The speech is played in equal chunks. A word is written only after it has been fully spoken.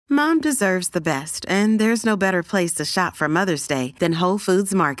Mom deserves the best, and there's no better place to shop for Mother's Day than Whole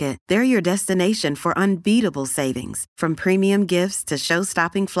Foods Market. They're your destination for unbeatable savings, from premium gifts to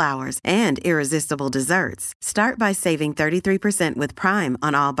show-stopping flowers and irresistible desserts. Start by saving 33% with Prime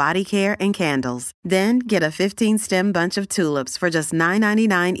on all body care and candles. Then get a 15-stem bunch of tulips for just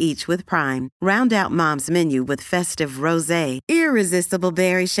 $9.99 each with Prime. Round out Mom's menu with festive rosé, irresistible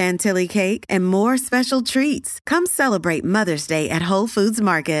berry chantilly cake, and more special treats. Come celebrate Mother's Day at Whole Foods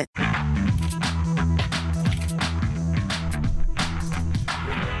Market.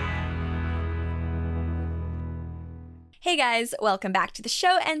 Hey guys, welcome back to the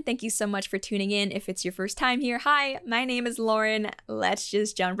show, and thank you so much for tuning in. If it's your first time here, hi, my name is Lauren. Let's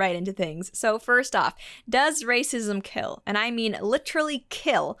just jump right into things. So first off, does racism kill? And I mean literally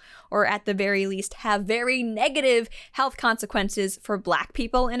kill, or at the very least have very negative health consequences for Black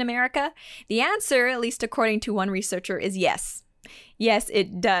people in America? The answer, at least according to one researcher, is yes. Yes,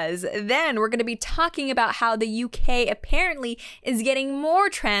 it does. Then we're going to be talking about how the UK apparently is getting more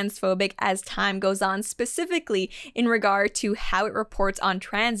transphobic as time goes on, specifically in regard to how it reports on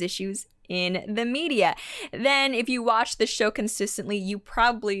trans issues in the media. Then, if you watch the show consistently, you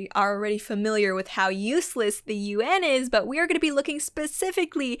probably are already familiar with how useless the UN is, but we are going to be looking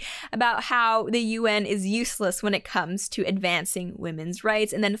specifically about how the UN is useless when it comes to advancing women's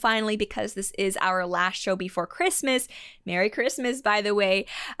rights. And then finally, because this is our last show before Christmas, Merry Christmas, by the way,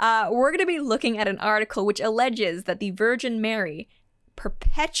 we're going to be looking at an article which alleges that the Virgin Mary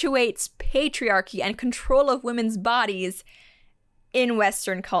perpetuates patriarchy and control of women's bodies in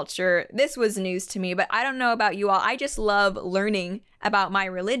Western culture. This was news to me, but I don't know about you all. I just love learning about my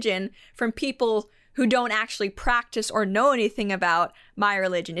religion from people who don't actually practice or know anything about my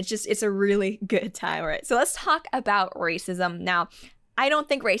religion. It's a really good time, right? So let's talk about racism. Now, I don't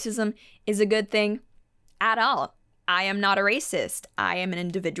think racism is a good thing at all. I am not a racist. I am an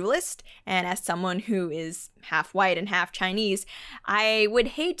individualist, and as someone who is half white and half Chinese, I would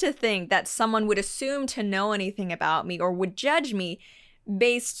hate to think that someone would assume to know anything about me or would judge me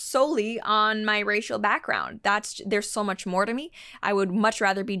based solely on my racial background. There's so much more to me. I would much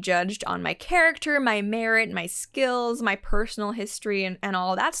rather be judged on my character, my merit, my skills, my personal history, and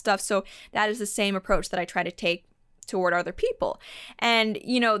all that stuff. So that is the same approach that I try to take toward other people. And,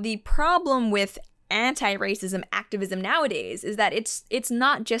 the problem with anti-racism activism nowadays is that it's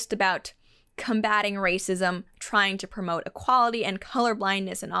not just about combating racism, trying to promote equality and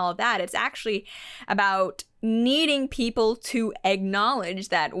colorblindness and all of that. It's actually about needing people to acknowledge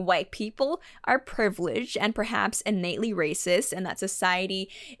that white people are privileged and perhaps innately racist, and that society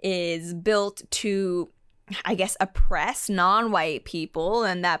is built to, I guess, oppress non-white people,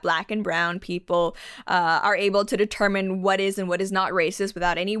 and that Black and brown people are able to determine what is and what is not racist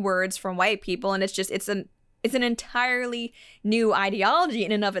without any words from white people. And it's an entirely new ideology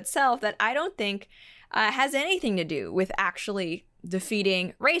in and of itself that I don't think has anything to do with actually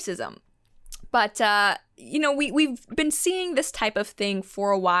defeating racism. But, we've been seeing this type of thing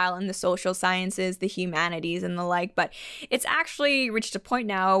for a while in the social sciences, the humanities, and the like, but it's actually reached a point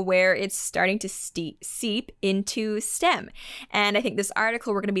now where it's starting to seep into STEM. And I think this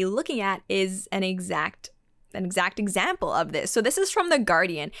article we're going to be looking at is an exact example of this. So this is from The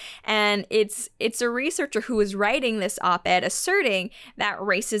Guardian, and it's a researcher who is writing this op-ed asserting that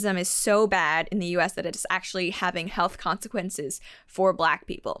racism is so bad in the US that it's actually having health consequences for Black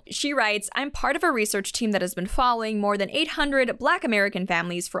people. She writes, "I'm part of a research team that has been following more than 800 Black American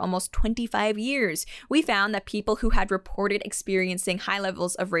families for almost 25 years. We found that people who had reported experiencing high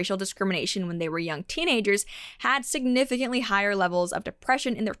levels of racial discrimination when they were young teenagers had significantly higher levels of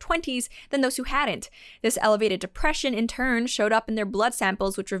depression in their 20s than those who hadn't. This elevated depression in turn showed up in their blood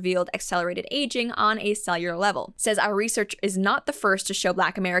samples, which revealed accelerated aging on a cellular level." Says our research is not the first to show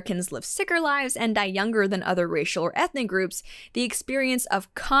Black Americans live sicker lives and die younger than other racial or ethnic groups. The experience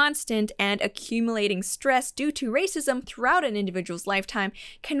of constant and accumulating stress due to racism throughout an individual's lifetime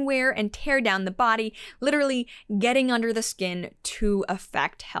can wear and tear down the body, literally getting under the skin to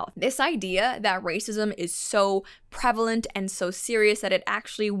affect health. This idea that racism is so prevalent and so serious that it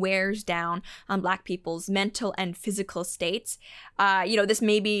actually wears down on Black people's mental and physical states. This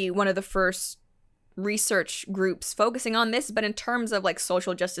may be one of the first research groups focusing on this, but in terms of like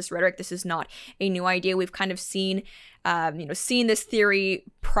social justice rhetoric, this is not a new idea. We've kind of seen this theory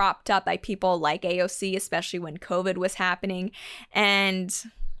propped up by people like AOC, especially when COVID was happening. And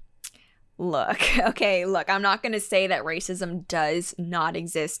look, I'm not going to say that racism does not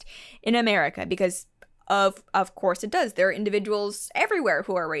exist in America, because of course it does. There are individuals everywhere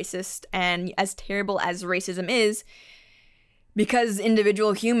who are racist, and as terrible as racism is, because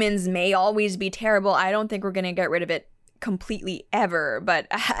individual humans may always be terrible, I don't think we're going to get rid of it completely ever, but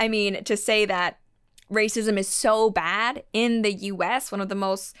I mean, to say that racism is so bad in the US, one of the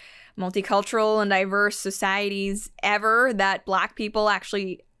most multicultural and diverse societies ever, that Black people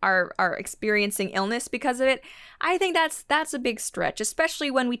actually are experiencing illness because of it, I think that's a big stretch,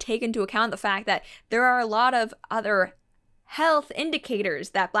 especially when we take into account the fact that there are a lot of other health indicators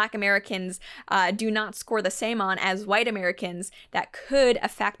that Black Americans do not score the same on as white Americans that could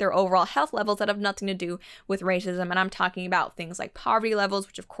affect their overall health levels that have nothing to do with racism. And I'm talking about things like poverty levels,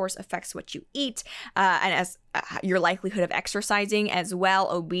 which of course affects what you eat, and as your likelihood of exercising as well,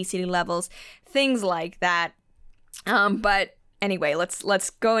 obesity levels, things like that. But anyway, let's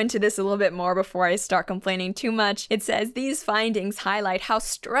go into this a little bit more before I start complaining too much. It says these findings highlight how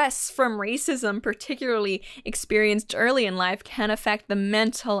stress from racism, particularly experienced early in life, can affect the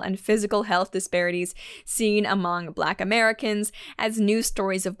mental and physical health disparities seen among Black Americans. As news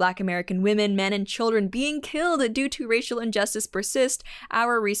stories of Black American women, men, and children being killed due to racial injustice persist,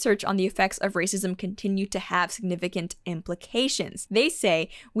 our research on the effects of racism continue to have significant implications. They say,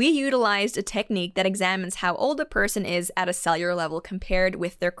 we utilized a technique that examines how old a person is at a cellular level compared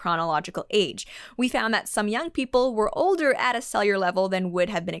with their chronological age. We found that some young people were older at a cellular level than would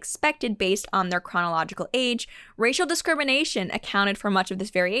have been expected based on their chronological age. Racial discrimination accounted for much of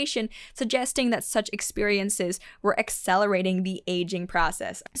this variation, suggesting that such experiences were accelerating the aging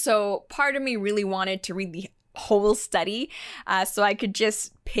process. So part of me really wanted to read the whole study so I could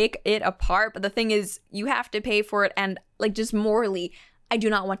just pick it apart, but the thing is, you have to pay for it, and like, just morally, I do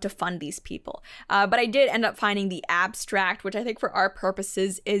not want to fund these people. But I did end up finding the abstract, which I think for our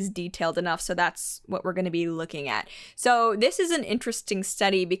purposes is detailed enough. So that's what we're going to be looking at. So this is an interesting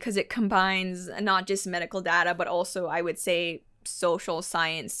study because it combines not just medical data, but also, I would say, social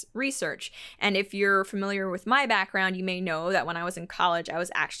science research. And if you're familiar with my background, you may know that when I was in college, I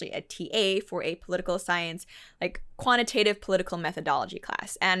was actually a TA for a political science, like quantitative political methodology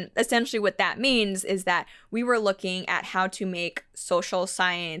class. And essentially what that means is that we were looking at how to make social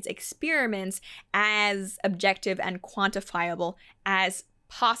science experiments as objective and quantifiable as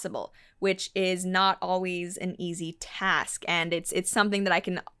possible, which is not always an easy task. And it's something that I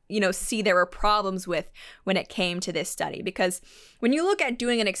can see there were problems with when it came to this study. Because when you look at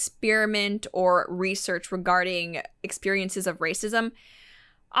doing an experiment or research regarding experiences of racism,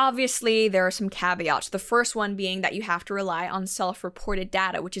 obviously there are some caveats. The first one being that you have to rely on self-reported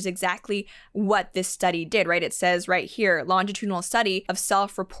data, which is exactly what this study did, right? It says right here, longitudinal study of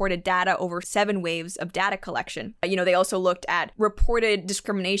self-reported data over 7 waves of data collection. They also looked at reported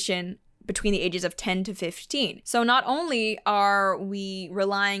discrimination between the ages of 10 to 15. So not only are we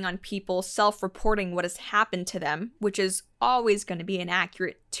relying on people self-reporting what has happened to them, which is always going to be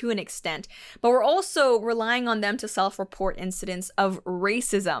inaccurate to an extent, but we're also relying on them to self-report incidents of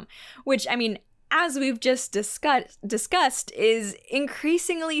racism, which, I mean, as we've just discussed, is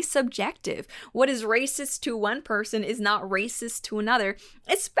increasingly subjective. What is racist to one person is not racist to another,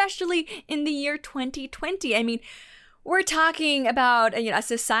 especially in the year 2020. I mean, we're talking about a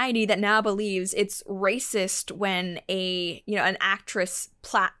society that now believes it's racist when an actress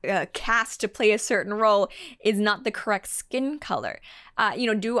cast to play a certain role is not the correct skin color.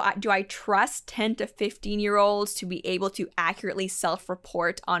 Do I trust 10 to 15-year-olds to be able to accurately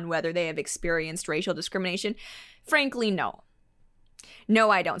self-report on whether they have experienced racial discrimination? Frankly, no. No,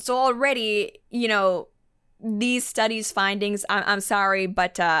 I don't. So already, these studies' findings, I'm sorry,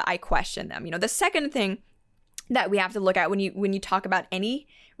 but I question them. The second thing that we have to look at when you talk about any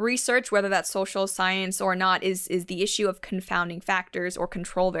research, whether that's social science or not, is the issue of confounding factors or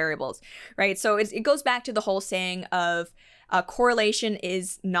control variables, right? So it goes back to the whole saying of correlation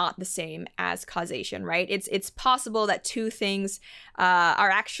is not the same as causation, right? It's possible that two things are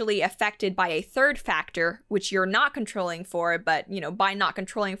actually affected by a third factor, which you're not controlling for, but by not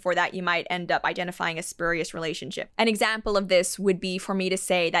controlling for that, you might end up identifying a spurious relationship. An example of this would be for me to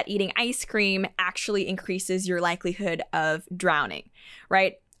say that eating ice cream actually increases your likelihood of drowning,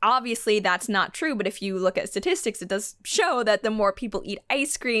 right? Obviously, that's not true, but if you look at statistics, it does show that the more people eat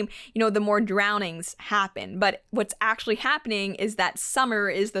ice cream, the more drownings happen. But what's actually happening is that summer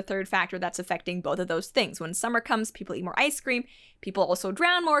is the third factor that's affecting both of those things. When summer comes, people eat more ice cream. People also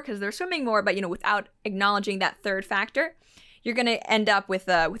drown more because they're swimming more. But, without acknowledging that third factor, you're going to end up with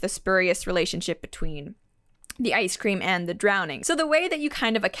a spurious relationship between the ice cream and the drowning. So the way that you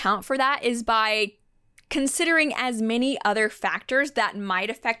kind of account for that is by considering as many other factors that might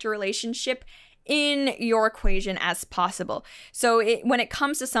affect your relationship in your equation as possible. So when it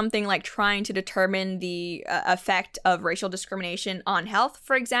comes to something like trying to determine the effect of racial discrimination on health,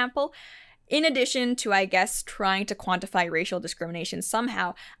 for example, in addition to, I guess, trying to quantify racial discrimination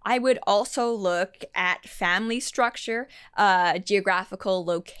somehow, I would also look at family structure, geographical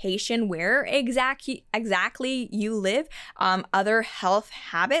location, where exactly you live, other health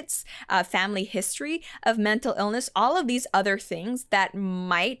habits, family history of mental illness, all of these other things that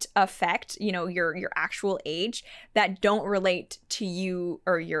might affect, your actual age that don't relate to you,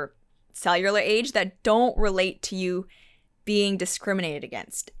 or your cellular age that don't relate to you being discriminated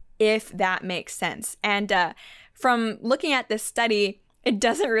against, if that makes sense. And from looking at this study, it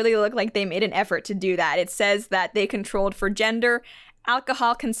doesn't really look like they made an effort to do that. It says that they controlled for gender,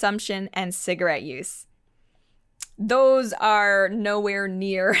 alcohol consumption, and cigarette use. Those are nowhere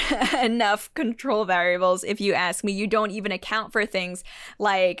near enough control variables, if you ask me. You don't even account for things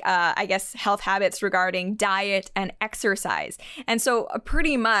like, I guess, health habits regarding diet and exercise. And so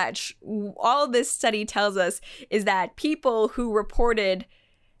pretty much all this study tells us is that people who reported,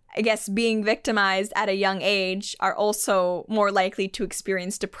 I guess, being victimized at a young age are also more likely to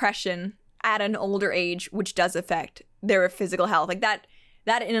experience depression at an older age, which does affect their physical health. Like that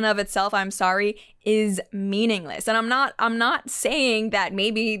in and of itself, I'm sorry, is meaningless. And I'm not saying that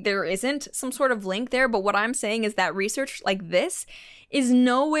maybe there isn't some sort of link there, but what I'm saying is that research like this is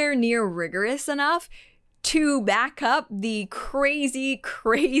nowhere near rigorous enough to back up the crazy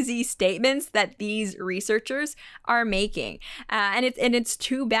statements that these researchers are making. And it's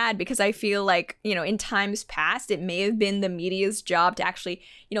too bad, because I feel like, in times past, it may have been the media's job to actually,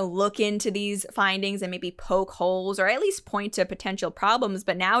 look into these findings and maybe poke holes, or at least point to potential problems.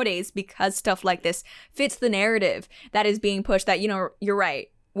 But nowadays, because stuff like this fits the narrative that is being pushed, that, you're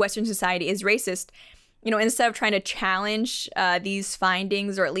right, Western society is racist, instead of trying to challenge these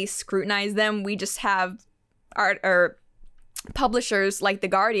findings, or at least scrutinize them, we just have our publishers like The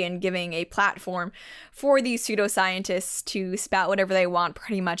Guardian giving a platform for these pseudoscientists to spout whatever they want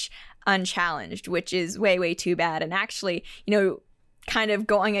pretty much unchallenged, which is way too bad. And actually, kind of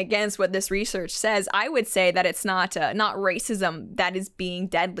going against what this research says, I would say that it's not racism that is being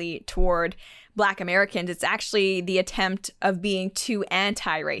deadly toward Black Americans. It's actually the attempt of being too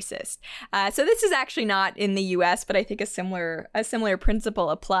anti-racist. So this is actually not in the US, but I think a similar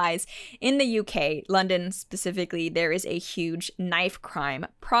principle applies. In the UK, London specifically, there is a huge knife crime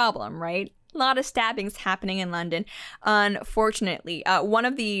problem, right? A lot of stabbings happening in London, unfortunately. One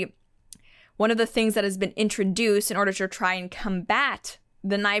of the things that has been introduced in order to try and combat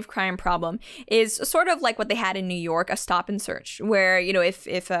the knife crime problem is sort of like what they had in New York, a stop and search, where,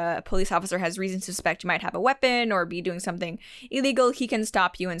 if a police officer has reason to suspect you might have a weapon or be doing something illegal, he can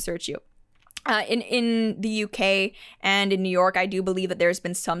stop you and search you. In the UK and in New York, I do believe that there's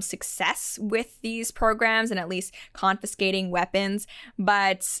been some success with these programs and at least confiscating weapons,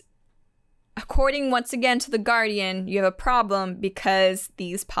 but according once again to The Guardian, you have a problem because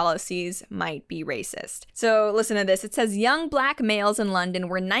these policies might be racist. So listen to this. It says young Black males in London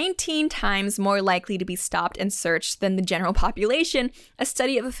were 19 times more likely to be stopped and searched than the general population, a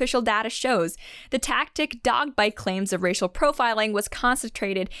study of official data shows. The tactic, dogged by claims of racial profiling, was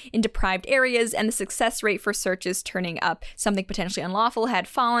concentrated in deprived areas, and the success rate for searches turning up something potentially unlawful had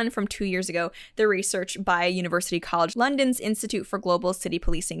fallen from 2 years ago, the research by University College London's Institute for Global City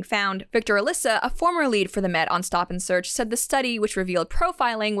Policing found. Victor Alyssa, a former lead for the Met on Stop and Search, said the study, which revealed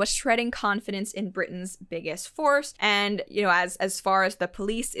profiling, was shredding confidence in Britain's biggest force. And, as far as the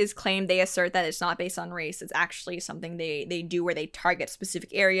police is claimed, they assert that it's not based on race. It's actually something they do where they target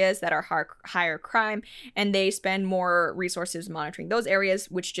specific areas that are higher crime, and they spend more resources monitoring those areas,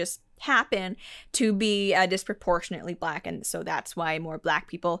 which just happen to be disproportionately Black, and so that's why more Black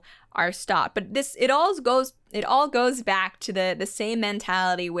people are stopped. But it all goes back to the same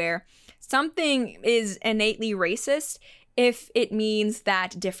mentality where something is innately racist if it means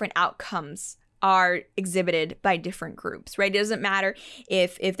that different outcomes are exhibited by different groups, right? It doesn't matter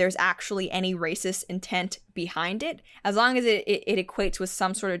if there's actually any racist intent behind it. As long as it equates with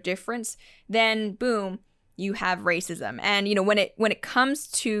some sort of difference, then boom, you have racism. And when it comes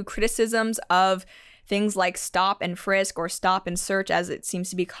to criticisms of things like stop and frisk, or stop and search as it seems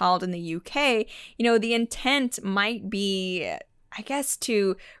to be called in the UK, the intent might be, I guess,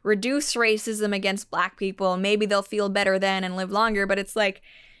 to reduce racism against Black people. Maybe they'll feel better then and live longer, but it's like,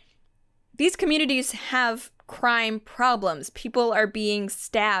 these communities have crime problems. People are being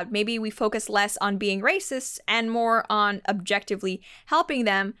stabbed. Maybe we focus less on being racist and more on objectively helping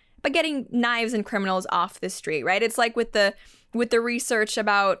them by getting knives and criminals off the street, right? It's like with the research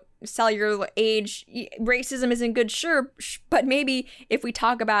about cellular age, racism isn't good, sure, but maybe if we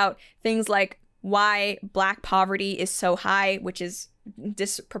talk about things like why Black poverty is so high, which is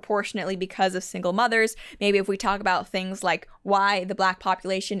disproportionately because of single mothers. Maybe if we talk about things like why the Black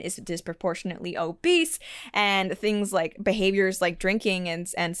population is disproportionately obese and things like behaviors like drinking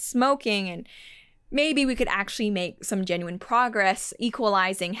and smoking, and maybe we could actually make some genuine progress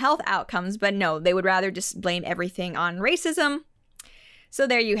equalizing health outcomes. But no, they would rather just blame everything on racism. So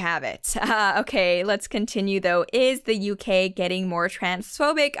there you have it. Okay, let's continue though. Is the UK getting more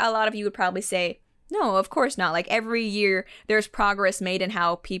transphobic? A lot of you would probably say, no, of course not. Like every year there's progress made in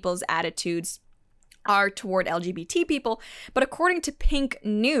how people's attitudes are toward LGBT people, but according to Pink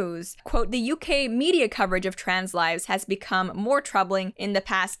News, quote, the UK media coverage of trans lives has become more troubling in the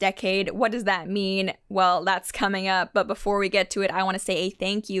past decade. What does that mean? Well, that's coming up, but before we get to it, I want to say a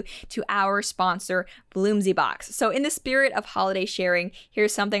thank you to our sponsor, Bloomsy Box. So in the spirit of holiday sharing,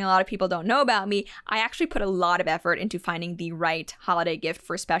 here's something a lot of people don't know about me. I actually put a lot of effort into finding the right holiday gift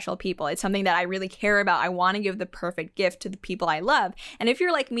for special people. It's something that I really care about. I want to give the perfect gift to the people I love. And if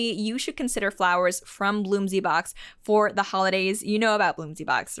you're like me, you should consider flowers from Bloomsy Box for the holidays. You know about Bloomsy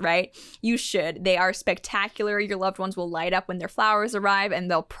Box, right? You should. They are spectacular. Your loved ones will light up when their flowers arrive, and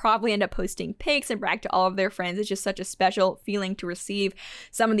they'll probably end up posting pics and brag to all of their friends. It's just such a special feeling to receive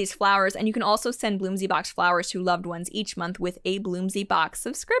some of these flowers. And you can also send Bloomsy Box flowers to loved ones each month with a Bloomsy Box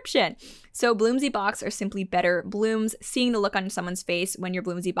subscription. So Bloomsy Box are simply better blooms. Seeing the look on someone's face when your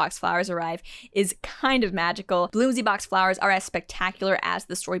Bloomsy Box flowers arrive is kind of magical. Bloomsy Box flowers are as spectacular as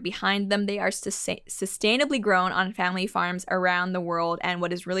the story behind them. They are sustainably grown on family farms around the world. And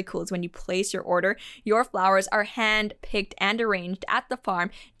what is really cool is when you place your order, your flowers are hand-picked and arranged at the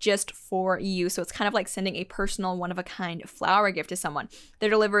farm just for you. So it's kind of like sending a personal, one-of-a-kind flower gift to someone. They're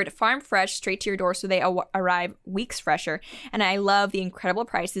delivered farm fresh straight to your door, so they arrive weeks fresher. And I love the incredible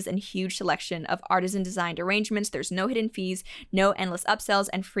prices and huge selection of artisan designed arrangements. There's no hidden fees, no endless upsells,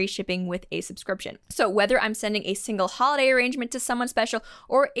 and free shipping with a subscription. So whether I'm sending a single holiday arrangement to someone special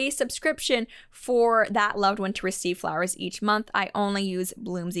or a subscription for that loved one to receive flowers each month, I only use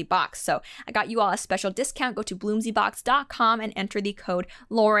Bloomsy Box. So I got you all a special discount. Go to bloomsybox.com and enter the code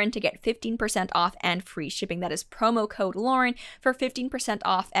Lauren to get 15% off and free shipping. That is promo code Lauren for 15%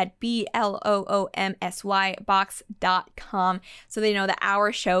 off at BLOOMSY box.com, so they know that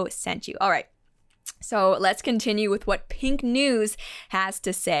our show sent you. All right. So let's continue with what Pink News has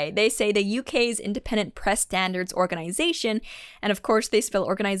to say. They say the UK's Independent Press Standards Organisation, and of course they spell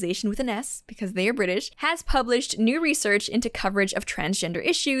organisation with an S because they are British, has published new research into coverage of transgender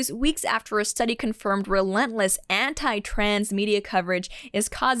issues weeks after a study confirmed relentless anti-trans media coverage is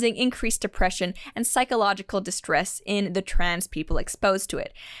causing increased depression and psychological distress in the trans people exposed to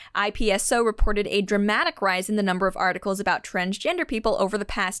it. IPSO reported a dramatic rise in the number of articles about transgender people over the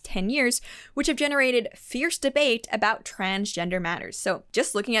past 10 years, which have generated fierce debate about transgender matters. So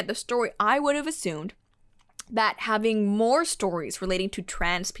just looking at the story, I would have assumed that having more stories relating to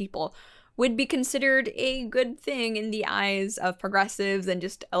trans people would be considered a good thing in the eyes of progressives and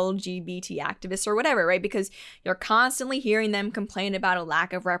just LGBT activists or whatever, right? Because you're constantly hearing them complain about a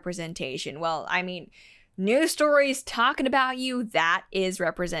lack of representation. Well, I mean, news stories talking about you, that is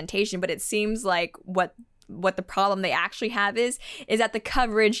representation, but it seems like what the problem they actually have is that the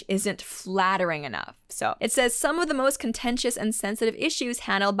coverage isn't flattering enough. So it says some of the most contentious and sensitive issues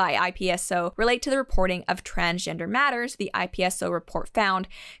handled by IPSO relate to the reporting of transgender matters, the IPSO report found.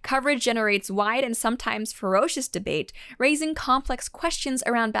 Coverage generates wide and sometimes ferocious debate, raising complex questions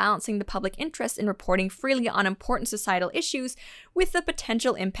around balancing the public interest in reporting freely on important societal issues with the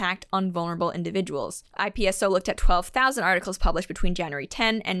potential impact on vulnerable individuals. IPSO looked at 12,000 articles published between January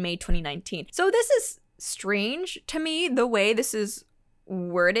 10 and May 2019. So this is strange to me, the way this is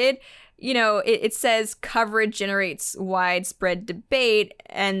worded. You know, it says coverage generates widespread debate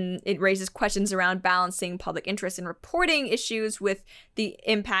and it raises questions around balancing public interest in reporting issues with the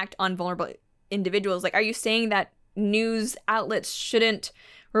impact on vulnerable individuals. Like, are you saying that news outlets shouldn't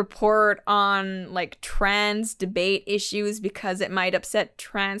report on like trans debate issues because it might upset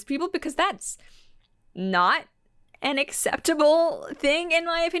trans people? Because that's not an acceptable thing, in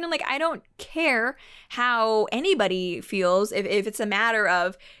my opinion. Like, I don't care how anybody feels if it's a matter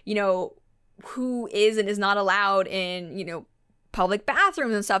of, you know, who is and is not allowed in, you know, public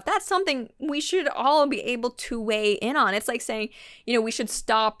bathrooms and stuff. That's something we should all be able to weigh in on. It's like saying, you know, we should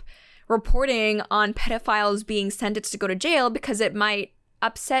stop reporting on pedophiles being sentenced to go to jail because it might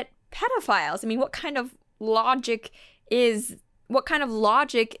upset pedophiles. I mean, what kind of logic is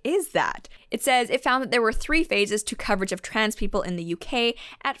that? It says it found that there were 3 phases to coverage of trans people in the UK.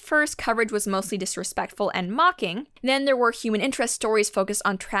 At first, coverage was mostly disrespectful and mocking. Then there were human interest stories focused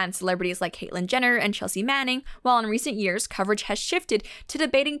on trans celebrities like Caitlyn Jenner and Chelsea Manning, while in recent years, coverage has shifted to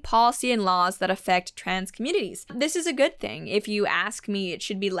debating policy and laws that affect trans communities. This is a good thing. If you ask me, it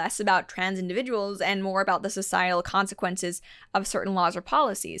should be less about trans individuals and more about the societal consequences of certain laws or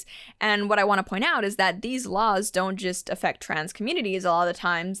policies. And what I want to point out is that these laws don't just affect trans communities. A lot of the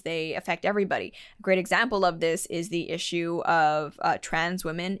times they affect everybody. A great example of this is the issue of trans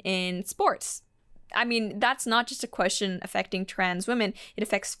women in sports. I mean, that's not just a question affecting trans women, it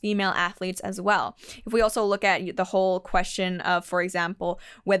affects female athletes as well. If we also look at the whole question of, for example,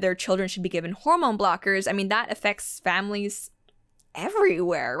 whether children should be given hormone blockers, I mean, that affects families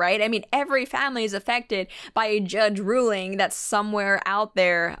everywhere, right? I mean, every family is affected by a judge ruling that somewhere out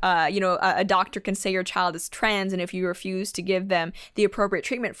there, a doctor can say your child is trans, and if you refuse to give them the appropriate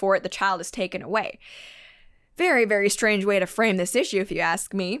treatment for it, the child is taken away. Very, very strange way to frame this issue, if you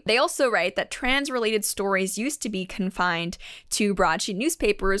ask me. They also write that trans-related stories used to be confined to broadsheet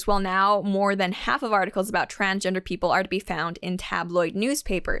newspapers, while now more than half of articles about transgender people are to be found in tabloid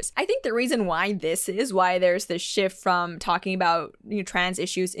newspapers. I think the reason why there's this shift from talking about trans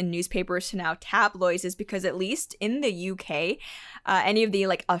issues in newspapers to now tabloids is because at least in the UK, any of the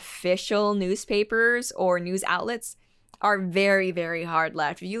official newspapers or news outlets are very, very hard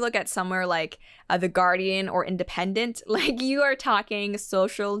left. If you look at somewhere like The Guardian or Independent, you are talking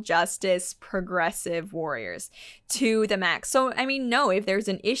social justice, progressive warriors to the max. So, I mean, no, if there's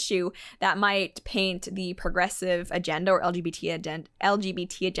an issue that might paint the progressive agenda or LGBT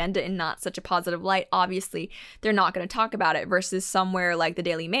agenda in not such a positive light, obviously they're not going to talk about it, versus somewhere like the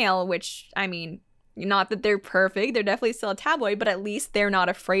Daily Mail, which, I mean, not that they're perfect, they're definitely still a tabloid, but at least they're not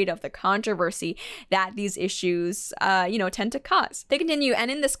afraid of the controversy that these issues, tend to cause. They continue, and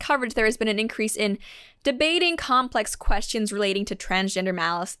in this coverage, there has been an increase in debating complex questions relating to transgender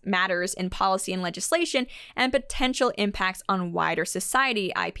matters in policy and legislation and potential impacts on wider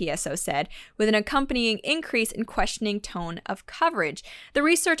society, IPSO said, with an accompanying increase in questioning tone of coverage. The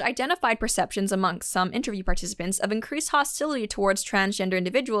research identified perceptions amongst some interview participants of increased hostility towards transgender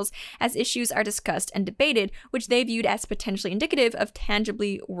individuals as issues are discussed and debated, which they viewed as potentially indicative of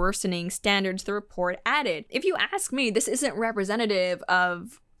tangibly worsening standards, the report added. If you ask me, this isn't representative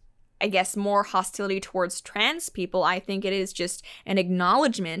of, I guess, more hostility towards trans people. I think it is just an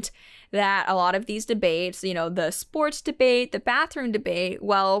acknowledgement that a lot of these debates, the sports debate, the bathroom debate,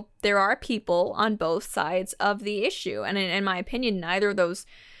 well, there are people on both sides of the issue. And in my opinion, neither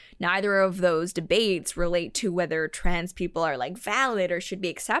of those debates relate to whether trans people are valid or should be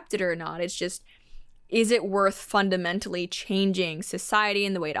accepted or not. It's just, is it worth fundamentally changing society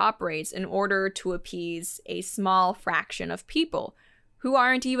and the way it operates in order to appease a small fraction of people who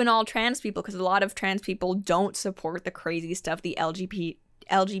aren't even all trans people? Because a lot of trans people don't support the crazy stuff the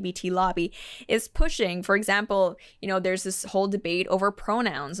LGBT lobby is pushing. For example, there's this whole debate over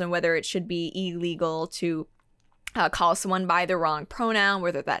pronouns and whether it should be illegal to call someone by the wrong pronoun,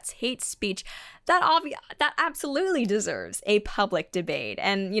 whether that's hate speech. That absolutely deserves a public debate.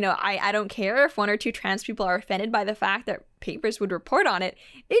 And, I don't care if 1 or 2 trans people are offended by the fact that papers would report on it.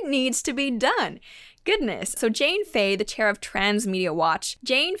 It needs to be done. Goodness. So Jane Fay, the chair of Trans Media Watch,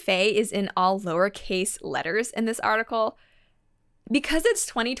 Jane Fay is in all lowercase letters in this article. Because it's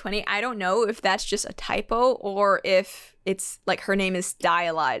 2020, I don't know if that's just a typo or if it's her name is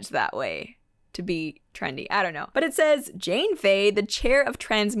stylized that way to be trendy. I don't know. But it says, Jane Fay, the chair of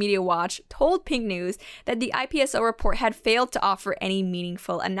Trans Media Watch, told Pink News that the IPSO report had failed to offer any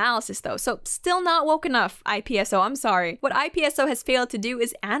meaningful analysis, though. So still not woke enough, IPSO. I'm sorry. What IPSO has failed to do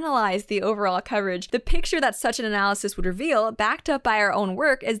is analyze the overall coverage. The picture that such an analysis would reveal, backed up by our own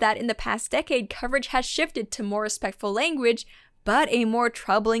work, is that in the past decade, coverage has shifted to more respectful language, but a more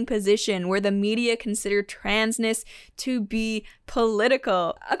troubling position where the media consider transness to be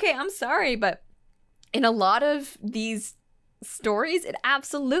political. Okay, I'm sorry, but in a lot of these stories, it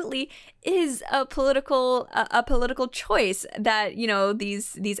absolutely is a political choice that,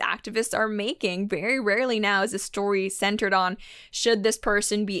 these activists are making. Very rarely now is a story centered on should this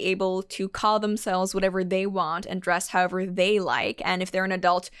person be able to call themselves whatever they want and dress however they like, and if they're an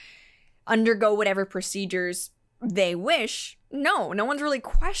adult, undergo whatever procedures they wish. No one's really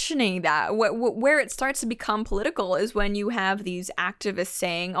questioning that. Where it starts to become political is when you have these activists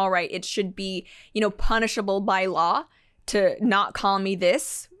saying, all right, it should be, punishable by law to not call me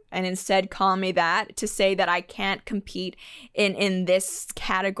this and instead call me that to say that I can't compete in this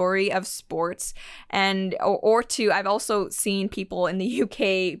category of sports. And or two, I've also seen people in the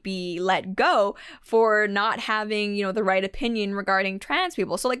UK be let go for not having, the right opinion regarding trans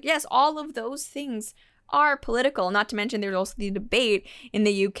people. So like, yes, all of those things are political. Not to mention there's also the debate in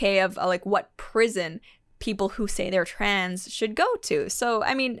the UK of like what prison people who say they're trans should go to. So,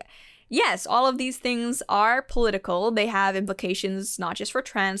 I mean, yes, all of these things are political. They have implications not just for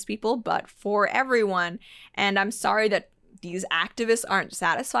trans people, but for everyone. And I'm sorry that these activists aren't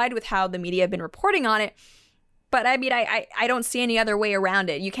satisfied with how the media have been reporting on it. But I mean, I don't see any other way around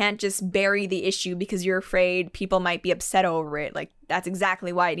it. You can't just bury the issue because you're afraid people might be upset over it. Like, that's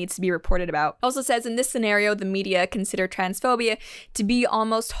exactly why it needs to be reported about. Also says, in this scenario, the media consider transphobia to be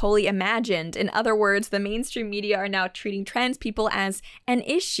almost wholly imagined. In other words, the mainstream media are now treating trans people as an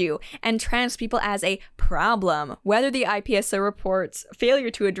issue and trans people as a problem. Whether the IPSO reports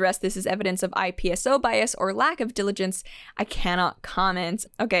failure to address this as evidence of IPSO bias or lack of diligence, I cannot comment.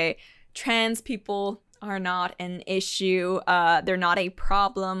 Okay, trans people are not an issue. They're not a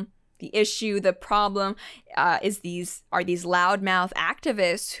problem. The issue, the problem is these loudmouth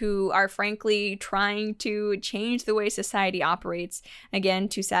activists who are frankly trying to change the way society operates, again,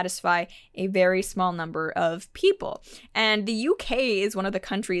 to satisfy a very small number of people. And the UK is one of the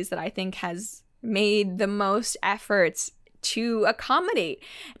countries that I think has made the most efforts to accommodate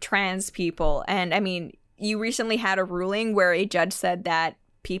trans people. And I mean, you recently had a ruling where a judge said that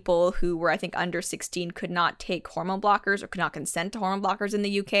people who were, I think, under 16 could not take hormone blockers or could not consent to hormone blockers in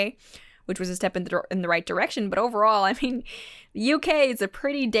the UK, which was a step in the right direction. But overall, I mean, the UK is a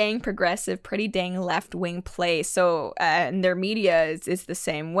pretty dang progressive, pretty dang left-wing place. So, and their media is the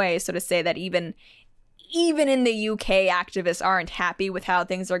same way. So to say that even in the UK, activists aren't happy with how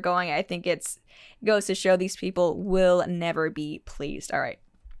things are going, I think it goes to show these people will never be pleased. All right.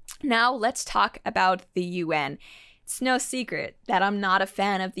 Now let's talk about the UN. It's no secret that I'm not a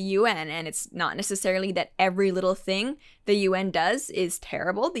fan of the UN, and it's not necessarily that every little thing the UN does is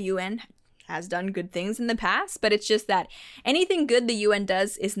terrible. The UN has done good things in the past, but it's just that anything good the UN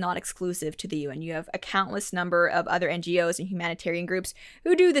does is not exclusive to the UN. You have a countless number of other NGOs and humanitarian groups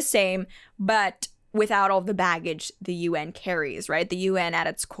who do the same, but without all the baggage the UN carries, right? The UN at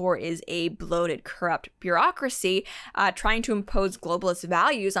its core is a bloated, corrupt bureaucracy trying to impose globalist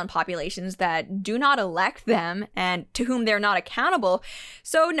values on populations that do not elect them and to whom they're not accountable.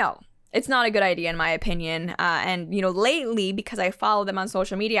 So no, it's not a good idea in my opinion. And, lately, because I follow them on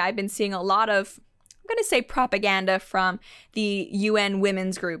social media, I've been seeing a lot of, I'm going to say, propaganda from the UN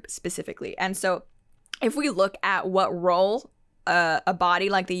Women's Group specifically. And so if we look at what role a body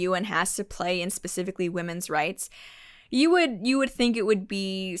like the UN has to play in specifically women's rights, you would think it would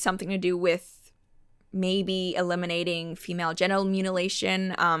be something to do with maybe eliminating female genital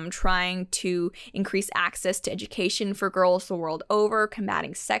mutilation, trying to increase access to education for girls the world over,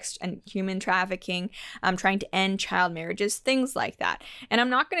 combating sex and human trafficking, trying to end child marriages, things like that. And I'm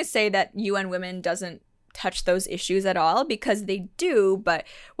not going to say that UN Women doesn't touch those issues at all, because they do, but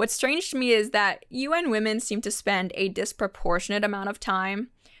what's strange to me is that UN Women seem to spend a disproportionate amount of time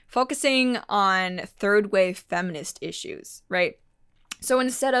focusing on third wave feminist issues, right? So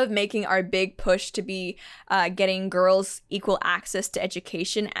instead of making our big push to be getting girls equal access to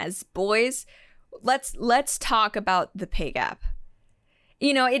education as boys, let's talk about the pay gap.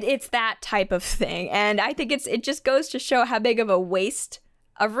 It's that type of thing, and I think it just goes to show how big of a waste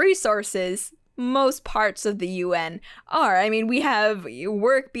of resources most parts of the UN are. I mean, we have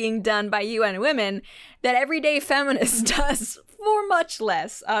work being done by UN Women that everyday feminist does for much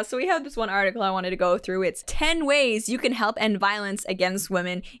less. So we have this one article I wanted to go through. It's 10 ways you can help end violence against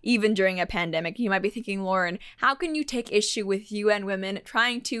women even during a pandemic. You might be thinking, Lauren, how can you take issue with UN Women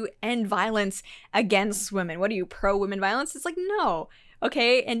trying to end violence against women? What are you, pro-women violence? It's like, no.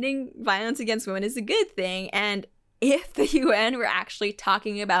 Okay, ending violence against women is a good thing, and if the UN were actually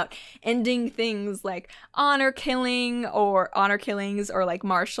talking about ending things like honor killings or like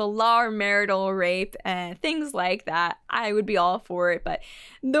martial law or marital rape and things like that, I would be all for it. But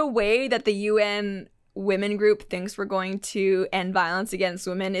the way that the UN Women Group thinks we're going to end violence against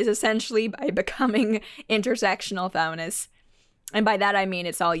women is essentially by becoming intersectional feminists. And by that, I mean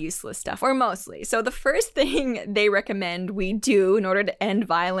it's all useless stuff, or mostly. So the first thing they recommend we do in order to end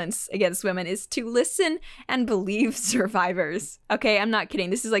violence against women is to listen and believe survivors. Okay, I'm not kidding.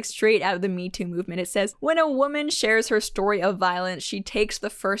 This is like straight out of the Me Too movement. It says, when a woman shares her story of violence, she takes the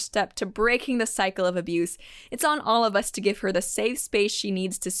first step to breaking the cycle of abuse. It's on all of us to give her the safe space she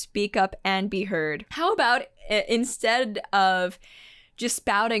needs to speak up and be heard. How about instead of just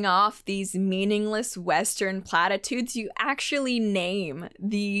spouting off these meaningless Western platitudes, you actually name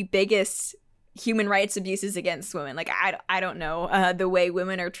the biggest human rights abuses against women. Like, I don't know, the way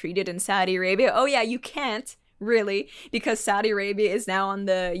women are treated in Saudi Arabia. Oh yeah, you can't, really, because Saudi Arabia is now on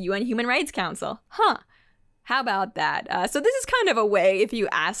the UN Human Rights Council. Huh. How about that? So this is kind of a way, if you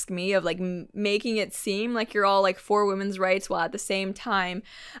ask me, of like making it seem like you're all like for women's rights while at the same time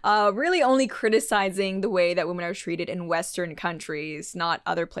really only criticizing the way that women are treated in Western countries, not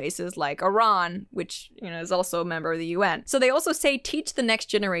other places like Iran, which, you know, is also a member of the UN. So they also say teach the next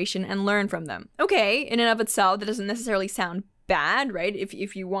generation and learn from them. Okay, in and of itself, that doesn't necessarily sound bad, right?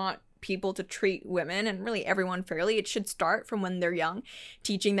 If you want people to treat women and really everyone fairly, it should start from when they're young,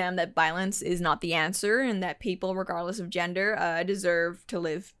 teaching them that violence is not the answer and that people, regardless of gender, deserve to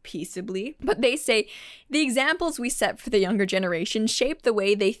live peaceably. But they say the examples we set for the younger generation shape the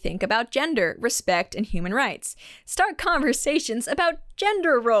way they think about gender, respect, and human rights. Start conversations about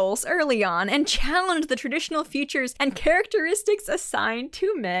gender roles early on and challenge the traditional features and characteristics assigned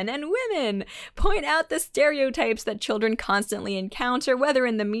to men and women. Point out the stereotypes that children constantly encounter, whether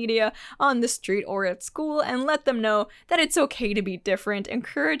in the media, on the street, or at school, and let them know that it's okay to be different.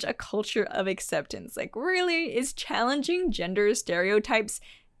 Encourage a culture of acceptance. Like, really, is challenging gender stereotypes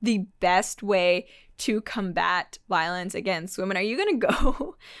the best way to combat violence against women? Are you gonna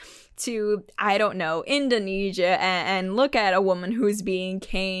go to, I don't know, Indonesia and look at a woman who's being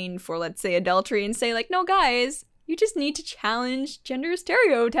caned for, let's say, adultery and say, like, no, guys, you just need to challenge gender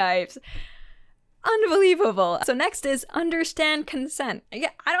stereotypes? Unbelievable. So next is understand consent. Yeah,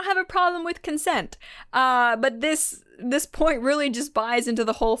 I don't have a problem with consent, but this point really just buys into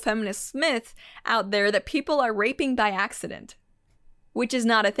the whole feminist myth out there that people are raping by accident, which is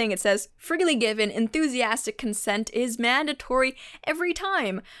not a thing. It says, freely given, enthusiastic consent is mandatory every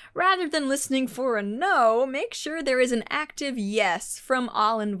time. Rather than listening for a no, make sure there is an active yes from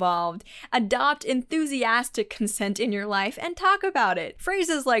all involved. Adopt enthusiastic consent in your life and talk about it.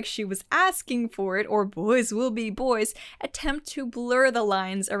 Phrases like she was asking for it or boys will be boys attempt to blur the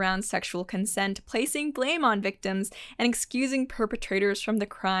lines around sexual consent, placing blame on victims and excusing perpetrators from the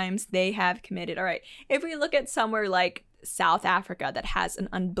crimes they have committed. All right, if we look at somewhere like South Africa that has an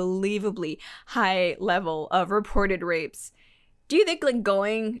unbelievably high level of reported rapes, do you think like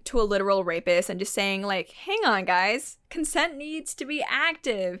going to a literal rapist and just saying like, hang on guys, consent needs to be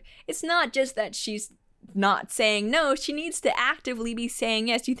active? It's not just that she's not saying no, she needs to actively be saying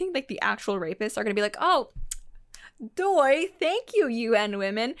yes. Do you think like the actual rapists are gonna be like, oh, doy, thank you, UN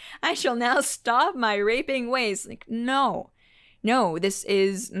women, I shall now stop my raping ways? Like, no, this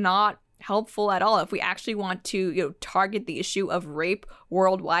is not helpful at all. If we actually want to, target the issue of rape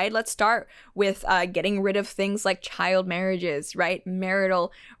worldwide, let's start with getting rid of things like child marriages, right?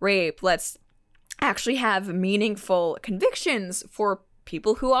 Marital rape. Let's actually have meaningful convictions for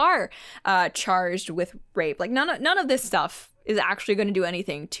people who are charged with rape. Like none of this stuff is actually going to do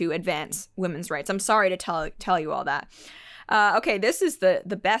anything to advance women's rights. I'm sorry to tell you all that. Okay, this is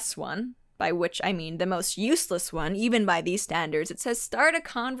the best one, by which I mean the most useless one, even by these standards. It says start a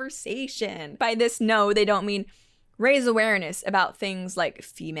conversation. By this, no, they don't mean raise awareness about things like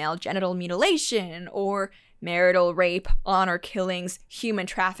female genital mutilation or marital rape, honor killings, human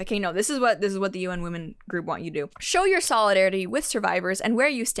trafficking. No, this is what the UN Women Group want you to do. Show your solidarity with survivors and where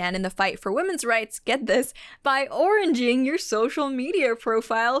you stand in the fight for women's rights, get this, by oranging your social media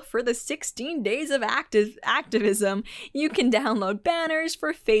profile for the 16 days of activism. You can download banners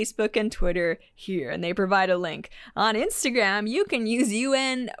for Facebook and Twitter here, and they provide a link. On Instagram, you can use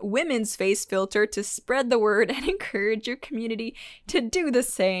UN Women's Face Filter to spread the word and encourage your community to do the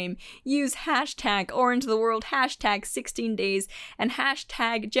same. Use hashtag #OrangeTheWorld, hashtag 16 days, and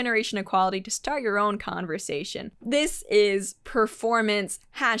hashtag Generation Equality to start your own conversation. This is performance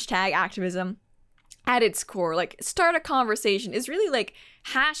hashtag activism at its core. Like, start a conversation is really like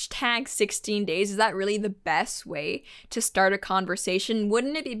hashtag 16 days. Is that really the best way to start a conversation?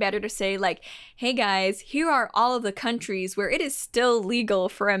 Wouldn't it be better to say like, hey guys, here are all of the countries where it is still legal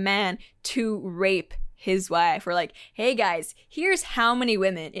for a man to rape his wife, or like, hey guys, here's how many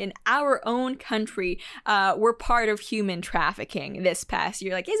women in our own country were part of human trafficking this past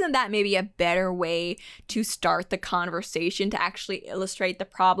year. Like, isn't that maybe a better way to start the conversation, to actually illustrate the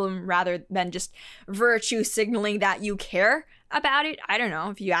problem rather than just virtue signaling that you care about it? I don't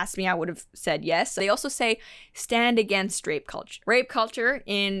know. If you asked me, I would have said yes. They also say stand against rape culture. Rape culture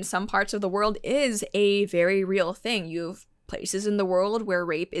in some parts of the world is a very real thing. You've places in the world where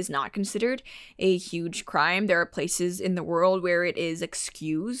rape is not considered a huge crime. There are places in the world where it is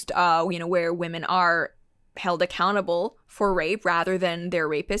excused, where women are held accountable for rape rather than their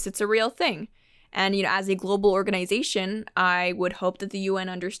rapists. It's a real thing. And, as a global organization, I would hope that the UN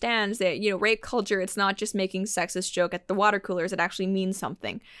understands that, rape culture, it's not just making sexist joke at the water coolers. It actually means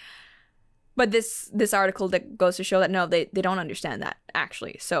something. But this article that goes to show that no, they don't understand that,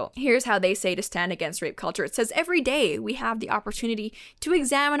 actually. So here's how they say to stand against rape culture. It says, every day we have the opportunity to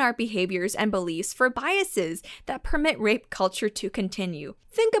examine our behaviors and beliefs for biases that permit rape culture to continue.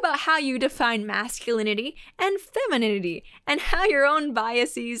 Think about how you define masculinity and femininity and how your own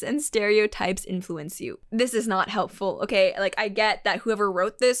biases and stereotypes influence you. This is not helpful, okay? Like, I get that whoever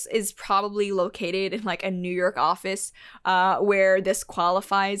wrote this is probably located in like a New York office where this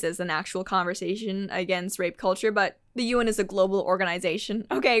qualifies as an actual conversation against rape culture, but the UN is a global organization.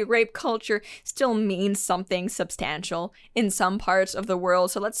 Okay, rape culture still means something substantial in some parts of the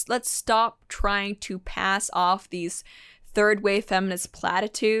world. So let's stop trying to pass off these third wave feminist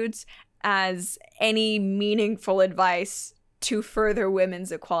platitudes as any meaningful advice to further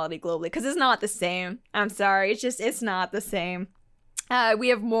women's equality globally, because it's not the same. I'm sorry, it's not the same. We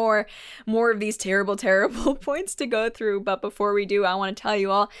have more of these terrible points to go through, but before we do, I want to tell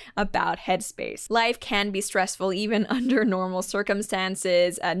you all about Headspace. Life can be stressful even under normal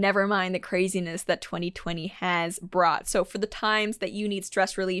circumstances, never mind the craziness that 2020 has brought. So for the times that you need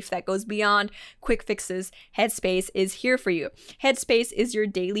stress relief that goes beyond quick fixes, Headspace is here for you. Headspace is your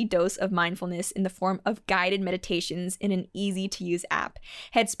daily dose of mindfulness in the form of guided meditations in an easy-to-use app.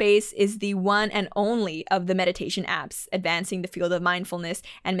 Headspace is the one and only of the meditation apps advancing the field of mindfulness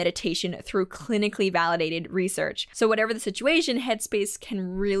and meditation through clinically validated research. So whatever the situation, Headspace can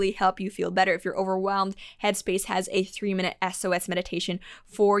really help you feel better. If you're overwhelmed, Headspace has a 3-minute SOS meditation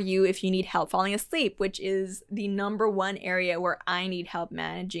for you if you need help falling asleep, which is the number one area where I need help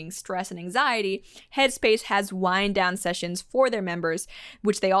managing stress and anxiety. Headspace has wind down sessions for their members,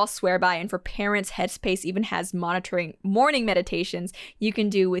 which they all swear by. And for parents, Headspace even has monitoring morning meditations you can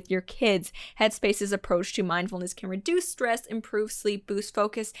do with your kids. Headspace's approach to mindfulness can reduce stress, improve sleep, boost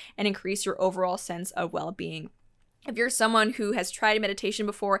focus, and increase your overall sense of well-being. If you're someone who has tried meditation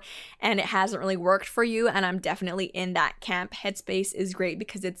before and it hasn't really worked for you, and I'm definitely in that camp, Headspace is great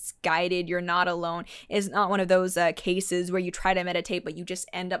because it's guided. You're not alone. It's not one of those cases where you try to meditate but you just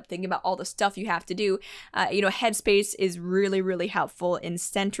end up thinking about all the stuff you have to do. Headspace is really, really helpful in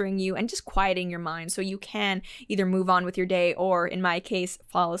centering you and just quieting your mind so you can either move on with your day or, in my case,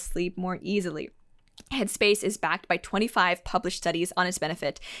 fall asleep more easily. Headspace is backed by 25 published studies on its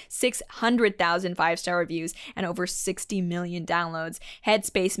benefit, 600,000 5-star reviews, and over 60 million downloads.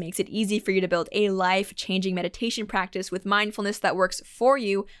 Headspace makes it easy for you to build a life-changing meditation practice with mindfulness that works for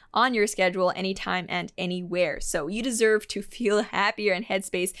you on your schedule, anytime and anywhere. So you deserve to feel happier, and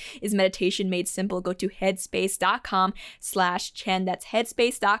Headspace is meditation made simple. Go to headspace.com/Chen. That's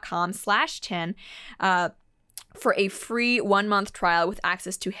headspace.com/Chen. For a free 1-month trial with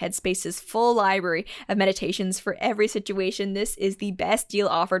access to Headspace's full library of meditations for every situation. This is the best deal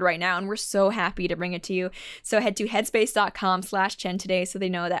offered right now, and we're so happy to bring it to you. So head to headspace.com/Chen today so they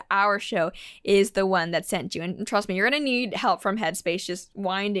know that our show is the one that sent you. And trust me, you're going to need help from Headspace just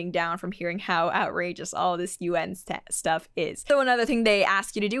winding down from hearing how outrageous all this UN stuff is. So another thing they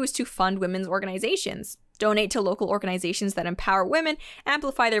ask you to do is to fund women's organizations. Donate to local organizations that empower women,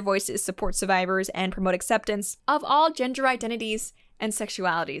 amplify their voices, support survivors, and promote acceptance of all gender identities and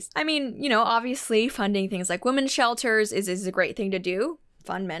sexualities. I mean, obviously funding things like women's shelters is a great thing to do.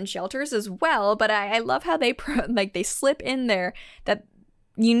 Fund men's shelters as well, but I love how they slip in there that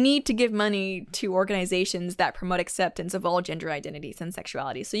you need to give money to organizations that promote acceptance of all gender identities and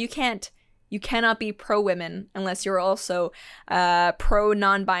sexualities. So you cannot be pro-women unless you're also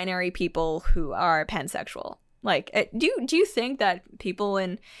pro-non-binary people who are pansexual. Like, do you think that people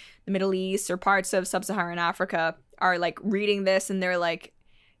in the Middle East or parts of sub-Saharan Africa are like reading this and they're like,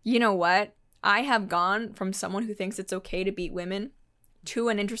 you know what? I have gone from someone who thinks it's okay to beat women to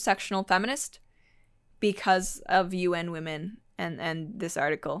an intersectional feminist because of UN Women and this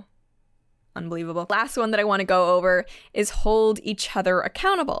article. Unbelievable. Last one that I want to go over is hold each other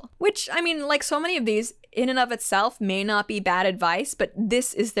accountable, which, I mean, like so many of these in and of itself may not be bad advice, but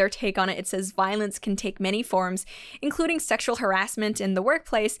this is their take on it. It says violence can take many forms, including sexual harassment in the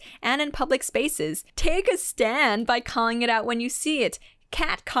workplace and in public spaces. Take a stand by calling it out when you see it.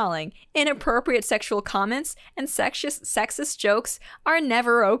 Catcalling, inappropriate sexual comments, and sexist jokes are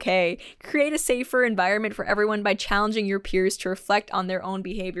never okay. Create a safer environment for everyone by challenging your peers to reflect on their own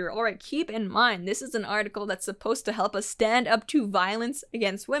behavior. All right, keep in mind, this is an article that's supposed to help us stand up to violence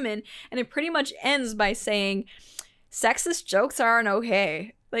against women, and it pretty much ends by saying, sexist jokes aren't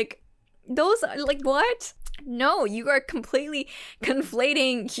okay. Like, those, like, what? No, you are completely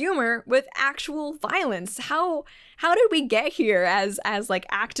conflating humor with actual violence. How did we get here as like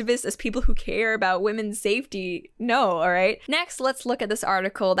activists, as people who care about women's safety? No, all right. Next, let's look at this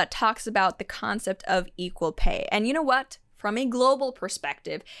article that talks about the concept of equal pay. And you know what? From a global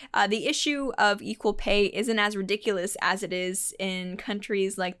perspective, the issue of equal pay isn't as ridiculous as it is in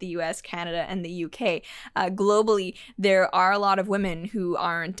countries like the US, Canada, and the UK. Globally, there are a lot of women who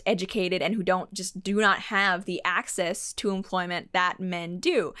aren't educated and who do not have the access to employment that men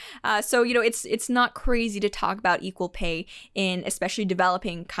do. So, it's not crazy to talk about equal pay in especially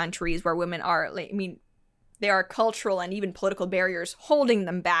developing countries where women are, there are cultural and even political barriers holding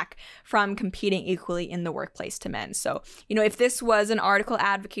them back from competing equally in the workplace to men. So, if this was an article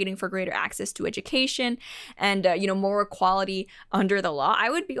advocating for greater access to education and, more equality under the law, I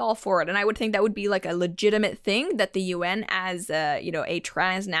would be all for it. And I would think that would be like a legitimate thing that the UN as, a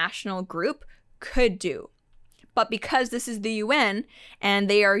transnational group could do. But because this is the UN and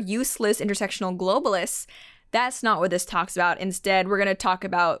they are useless intersectional globalists, that's not what this talks about. Instead, we're going to talk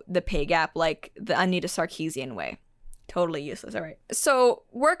about the pay gap like the Anita Sarkeesian way. Totally useless. All right. So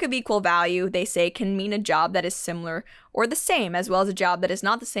work of equal value, they say, can mean a job that is similar or the same, as well as a job that is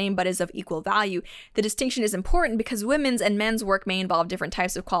not the same but is of equal value. The distinction is important because women's and men's work may involve different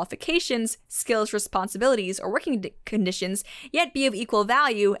types of qualifications, skills, responsibilities, or working conditions, yet be of equal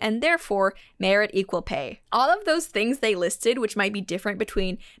value and therefore merit equal pay. All of those things they listed, which might be different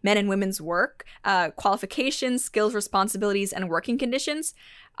between men and women's work, qualifications, skills, responsibilities, and working conditions,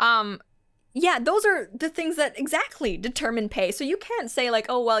 yeah, those are the things that exactly determine pay. So you can't say like,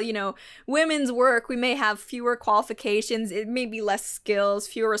 oh, well, women's work, we may have fewer qualifications, it may be less skills,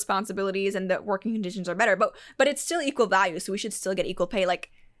 fewer responsibilities, and the working conditions are better, but it's still equal value, so we should still get equal pay. Like,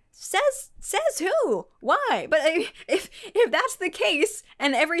 says who? Why? But if that's the case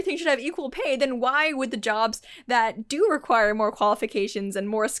and everything should have equal pay, then why would the jobs that do require more qualifications and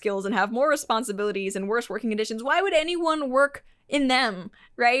more skills and have more responsibilities and worse working conditions, why would anyone work in them,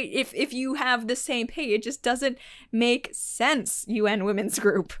 right? If you have the same pay, it just doesn't make sense, UN Women's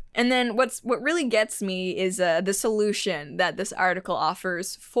Group. And then what really gets me is the solution that this article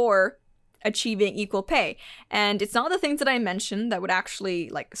offers for achieving equal pay. And it's not the things that I mentioned that would actually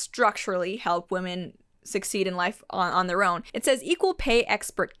structurally help women succeed in life on their own. It says equal pay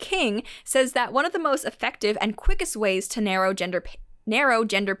expert King says that one of the most effective and quickest ways to narrow gender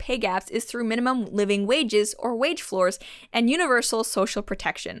pay gaps is through minimum living wages or wage floors and universal social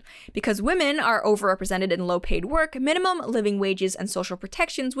protection. Because women are overrepresented in low-paid work, minimum living wages and social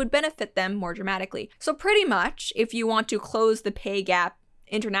protections would benefit them more dramatically. So pretty much, if you want to close the pay gap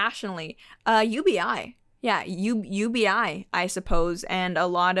internationally, UBI. Yeah, UBI, I suppose, and a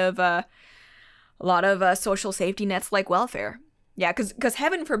lot of social safety nets like welfare. Yeah, because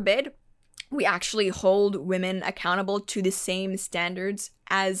heaven forbid we actually hold women accountable to the same standards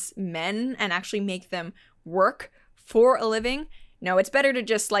as men and actually make them work for a living. No, it's better to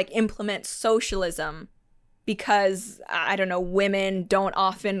just implement socialism because, I don't know, women don't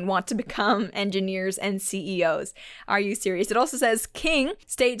often want to become engineers and CEOs. Are you serious? It also says King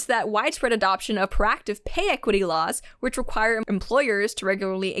states that widespread adoption of proactive pay equity laws, which require employers to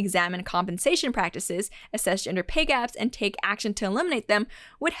regularly examine compensation practices, assess gender pay gaps, and take action to eliminate them,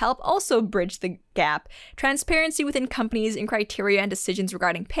 would help also bridge the gap. Transparency within companies and criteria and decisions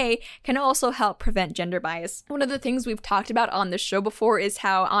regarding pay can also help prevent gender bias. One of the things we've talked about on this show before is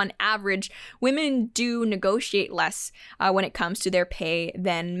how, on average, women do negotiate less when it comes to their pay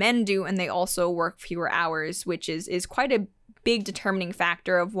than men do, and they also work fewer hours, which is quite a big determining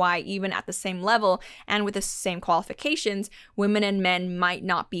factor of why, even at the same level and with the same qualifications, women and men might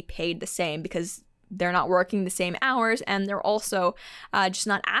not be paid the same because they're not working the same hours, and they're also just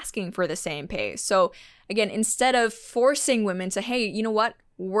not asking for the same pay. So again, instead of forcing women to, hey, you know what,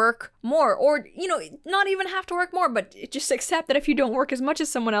 work more, or, not even have to work more, but just accept that if you don't work as much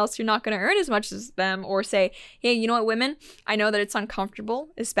as someone else, you're not going to earn as much as them, or say, hey, you know what, women, I know that it's uncomfortable,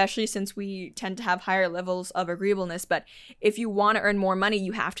 especially since we tend to have higher levels of agreeableness, but if you want to earn more money,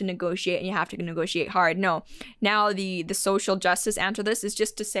 you have to negotiate, and you have to negotiate hard. No, now the social justice answer to this is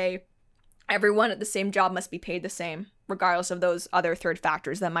just to say, everyone at the same job must be paid the same, regardless of those other third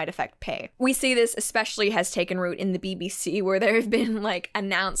factors that might affect pay. We see this especially has taken root in the BBC, where there have been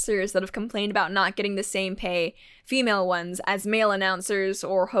announcers that have complained about not getting the same pay, female ones, as male announcers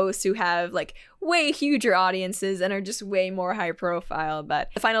or hosts who have way huger audiences and are just way more high profile. But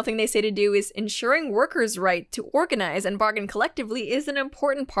the final thing they say to do is ensuring workers' right to organize and bargain collectively is an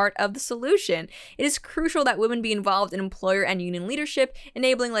important part of the solution. It is crucial that women be involved in employer and union leadership,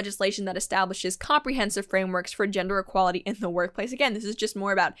 enabling legislation that establishes comprehensive frameworks for gender equality equality in the workplace. Again, this is just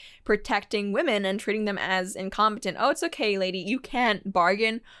more about protecting women and treating them as incompetent. Oh, it's okay, lady, you can't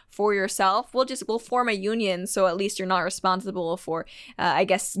bargain for yourself. We'll form a union, so at least you're not responsible for, I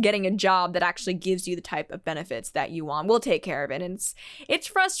guess, getting a job that actually gives you the type of benefits that you want. We'll take care of it. And it's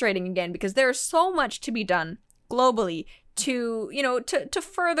frustrating, again, because there's so much to be done globally to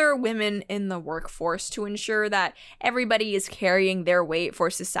further women in the workforce, to ensure that everybody is carrying their weight for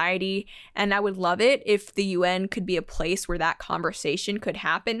society. And I would love it if the UN could be a place where that conversation could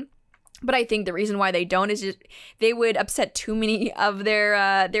happen. But I think the reason why they don't is just they would upset too many of their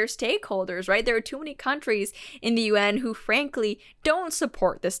stakeholders, right? There are too many countries in the UN who, frankly, don't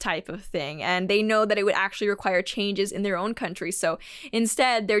support this type of thing. And they know that it would actually require changes in their own countries. So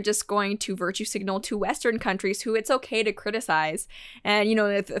instead, they're just going to virtue signal to Western countries who it's okay to criticize. And,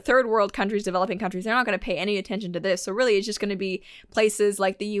 the third world countries, developing countries, they're not going to pay any attention to this. So really, it's just going to be places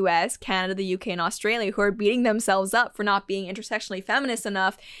like the US, Canada, the UK, and Australia who are beating themselves up for not being intersectionally feminist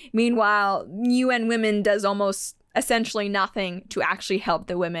enough. Meanwhile, UN Women does almost essentially nothing to actually help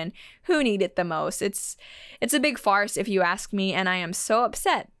the women who need it the most. It's a big farce, if you ask me, and I am so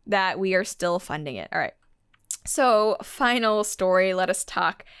upset that we are still funding it. All right. So, final story, let us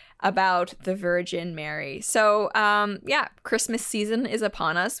talk about the Virgin Mary. So, Christmas season is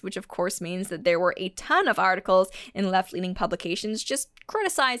upon us, which of course means that there were a ton of articles in left-leaning publications just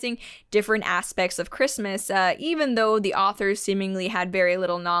criticizing different aspects of Christmas, even though the authors seemingly had very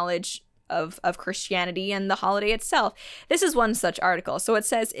little knowledge of Christianity and the holiday itself. This is one such article. So it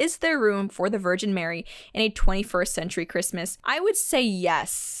says, is there room for the Virgin Mary in a 21st century Christmas? I would say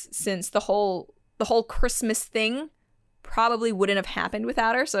yes, since the whole Christmas thing probably wouldn't have happened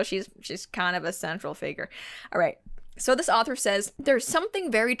without her. So she's kind of a central figure. All right. So this author says, there's something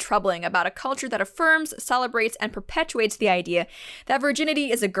very troubling about a culture that affirms, celebrates, and perpetuates the idea that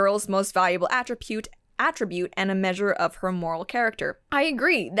virginity is a girl's most valuable attribute and a measure of her moral character. I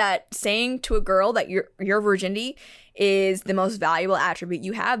agree that saying to a girl that your virginity is the most valuable attribute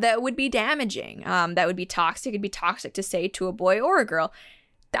you have, that would be damaging. That would be toxic. It'd be toxic to say to a boy or a girl.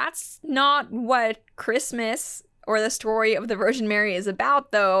 That's not what Christmas or the story of the Virgin Mary is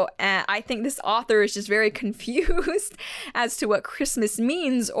about, though. And I think this author is just very confused as to what Christmas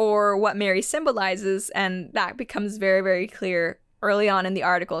means or what Mary symbolizes, and that becomes very, very clear early on in the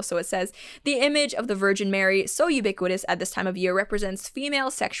article. So it says, the image of the Virgin Mary, so ubiquitous at this time of year, represents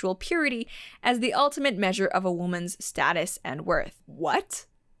female sexual purity as the ultimate measure of a woman's status and worth. What?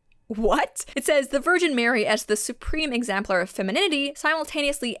 It says, the Virgin Mary as the supreme exemplar of femininity,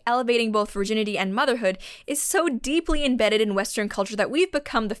 simultaneously elevating both virginity and motherhood, is so deeply embedded in Western culture that we've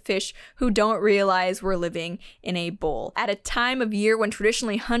become the fish who don't realize we're living in a bowl. At a time of year when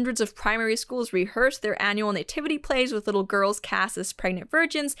traditionally hundreds of primary schools rehearse their annual nativity plays with little girls cast as pregnant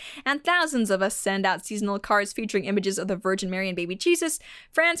virgins, and thousands of us send out seasonal cards featuring images of the Virgin Mary and baby Jesus,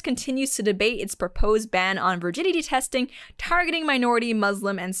 France continues to debate its proposed ban on virginity testing, targeting minority,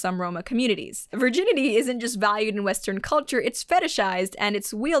 Muslim, and some Roma communities. Virginity isn't just valued in Western culture, it's fetishized, and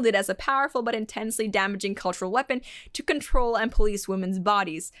it's wielded as a powerful but intensely damaging cultural weapon to control and police women's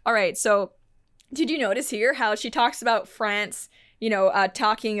bodies. All right, so did you notice here how she talks about France,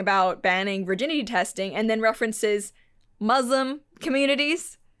 talking about banning virginity testing, and then references Muslim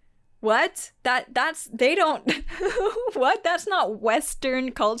communities? What? They don't, what? That's not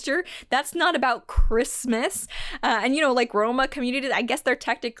Western culture. That's not about Christmas. And like Roma communities, I guess they're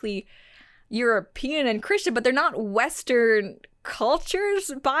technically European and Christian, but they're not Western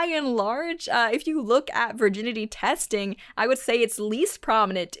cultures by and large. If you look at virginity testing, I would say it's least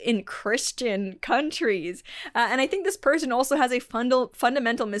prominent in Christian countries. And I think this person also has a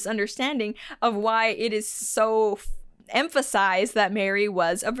fundamental misunderstanding of why it is so emphasize that Mary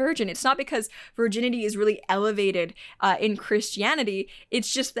was a virgin. It's not because virginity is really elevated in Christianity.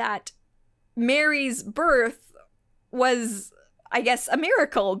 It's just that Mary's birth was, I guess, a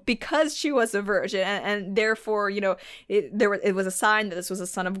miracle because she was a virgin, and therefore, it was a sign that this was a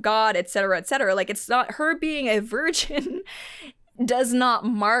son of God, etc., etc. Like, it's not her being a virgin does not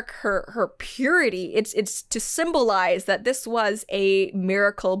mark her purity. It's to symbolize that this was a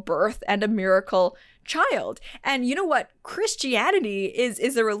miracle birth and a miracle child. And you know what? Christianity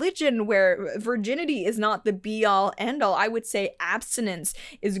is a religion where virginity is not the be all end all. I would say abstinence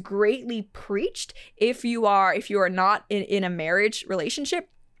is greatly preached if you are not in a marriage relationship.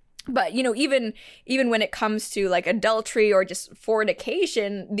 But, even when it comes to like adultery or just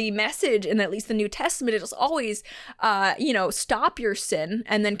fornication, the message in at least the New Testament is always, stop your sin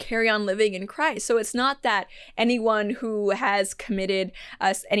and then carry on living in Christ. So it's not that anyone who has committed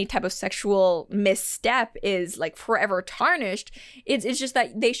any type of sexual misstep is like forever tarnished. It's just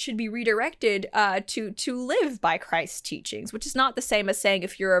that they should be redirected to live by Christ's teachings, which is not the same as saying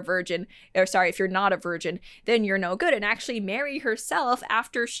if you're not a virgin, then you're no good. And actually Mary herself,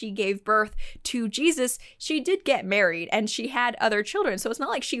 after she gave birth to Jesus, she did get married and she had other children. So it's not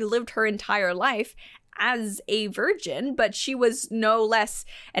like she lived her entire life as a virgin, but she was no less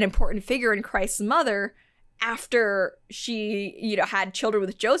an important figure in Christ's mother after she, had children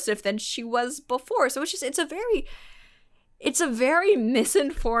with Joseph than she was before. So it's a very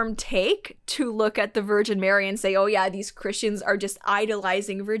misinformed take to look at the Virgin Mary and say, oh yeah, these Christians are just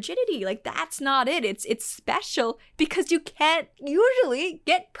idolizing virginity. Like, that's not it. It's special because you can't usually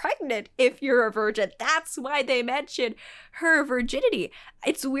get pregnant if you're a virgin. That's why they mention her virginity.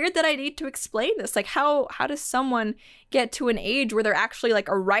 It's weird that I need to explain this. Like, how does someone get to an age where they're actually like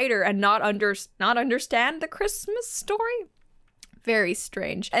a writer and not understand the Christmas story? Very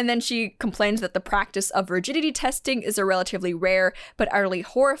strange. And then she complains that the practice of virginity testing is a relatively rare but utterly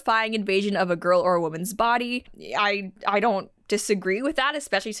horrifying invasion of a girl or a woman's body. I don't disagree with that,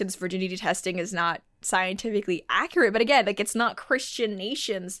 especially since virginity testing is not scientifically accurate. But again, like, it's not Christian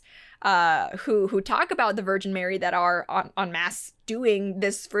nations who talk about the Virgin Mary that are en masse doing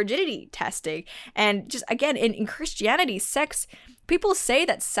this virginity testing. And just again, in Christianity, people say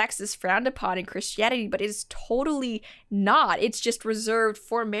that sex is frowned upon in Christianity, but it is totally not. It's just reserved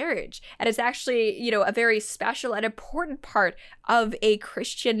for marriage. And it's actually, a very special and important part of a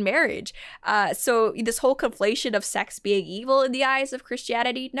Christian marriage. So this whole conflation of sex being evil in the eyes of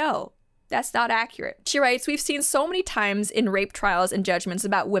Christianity, no. That's not accurate. She writes, we've seen so many times in rape trials and judgments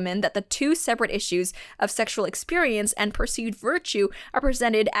about women that the two separate issues of sexual experience and perceived virtue are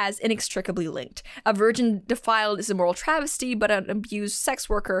presented as inextricably linked. A virgin defiled is a moral travesty, but an abused sex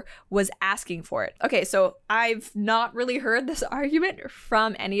worker was asking for it. Okay, so I've not really heard this argument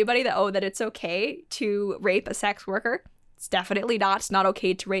from anybody that it's okay to rape a sex worker. It's definitely not. It's not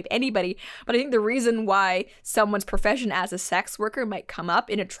okay to rape anybody. But I think the reason why someone's profession as a sex worker might come up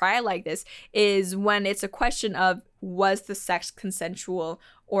in a trial like this is when it's a question of, was the sex consensual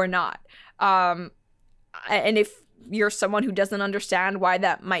or not? And if you're someone who doesn't understand why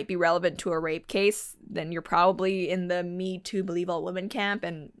that might be relevant to a rape case, then you're probably in the Me Too Believe All Women camp,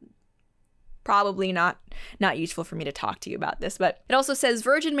 and probably not useful for me to talk to you about this. But it also says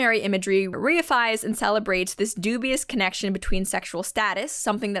Virgin Mary imagery reifies and celebrates this dubious connection between sexual status,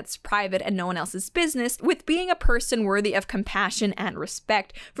 something that's private and no one else's business, with being a person worthy of compassion and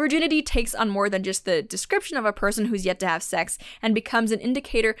respect. Virginity takes on more than just the description of a person who's yet to have sex and becomes an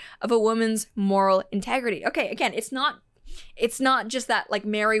indicator of a woman's moral integrity. Okay, again, it's not just that like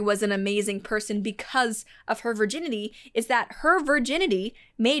Mary was an amazing person because of her virginity. It's that her virginity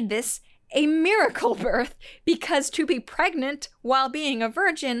made this a miracle birth, because to be pregnant while being a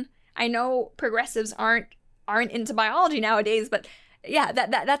virgin, I know progressives aren't into biology nowadays, but yeah,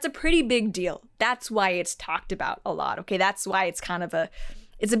 that's a pretty big deal. That's why it's talked about a lot. Okay, that's why it's kind of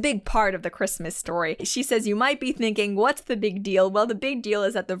it's a big part of the Christmas story. She says, you might be thinking, what's the big deal? Well, the big deal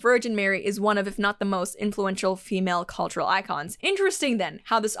is that the Virgin Mary is one of, if not the most influential female cultural icons. Interesting then,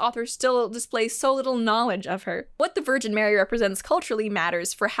 how this author still displays so little knowledge of her. What the Virgin Mary represents culturally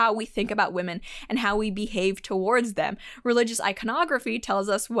matters for how we think about women and how we behave towards them. Religious iconography tells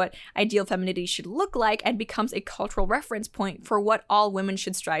us what ideal femininity should look like and becomes a cultural reference point for what all women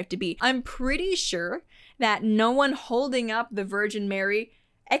should strive to be. I'm pretty sure that no one holding up the Virgin Mary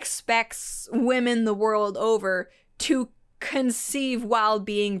expects women the world over to conceive while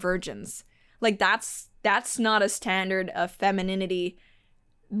being virgins. Like, that's not a standard of femininity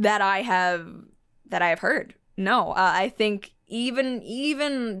that I have heard. No, I think even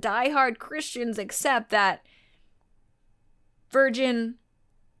diehard Christians accept that virgin,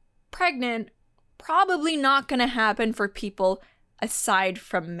 pregnant, probably not gonna happen for people aside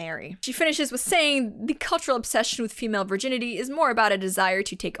from Mary. She finishes with saying the cultural obsession with female virginity is more about a desire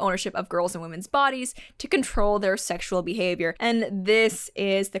to take ownership of girls' and women's bodies to control their sexual behavior. And this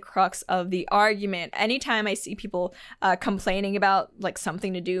is the crux of the argument. Anytime I see people complaining about like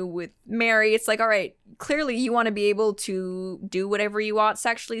something to do with Mary, it's like, all right, clearly you want to be able to do whatever you want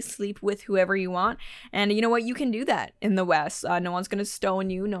sexually, sleep with whoever you want. And you know what? You can do that in the West. No one's going to stone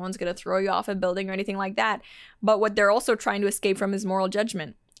you. No one's going to throw you off a building or anything like that. But what they're also trying to escape from is moral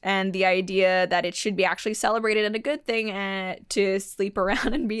judgment and the idea that it should be actually celebrated and a good thing to sleep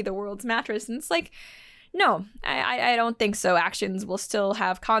around and be the world's mattress. And it's like, No, I don't think so. Actions will still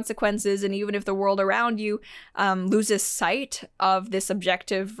have consequences, and even if the world around you loses sight of this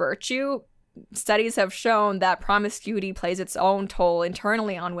objective virtue, studies have shown that promiscuity plays its own toll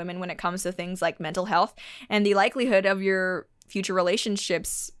internally on women when it comes to things like mental health and the likelihood of your future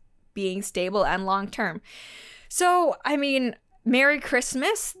relationships being stable and long-term. So, I mean, Merry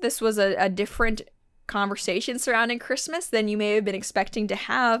Christmas. This was a different conversation surrounding Christmas than you may have been expecting to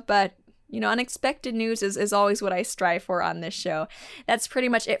have, but unexpected news is always what I strive for on this show. That's pretty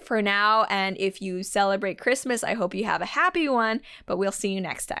much it for now. And if you celebrate Christmas, I hope you have a happy one, but we'll see you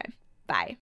next time. Bye.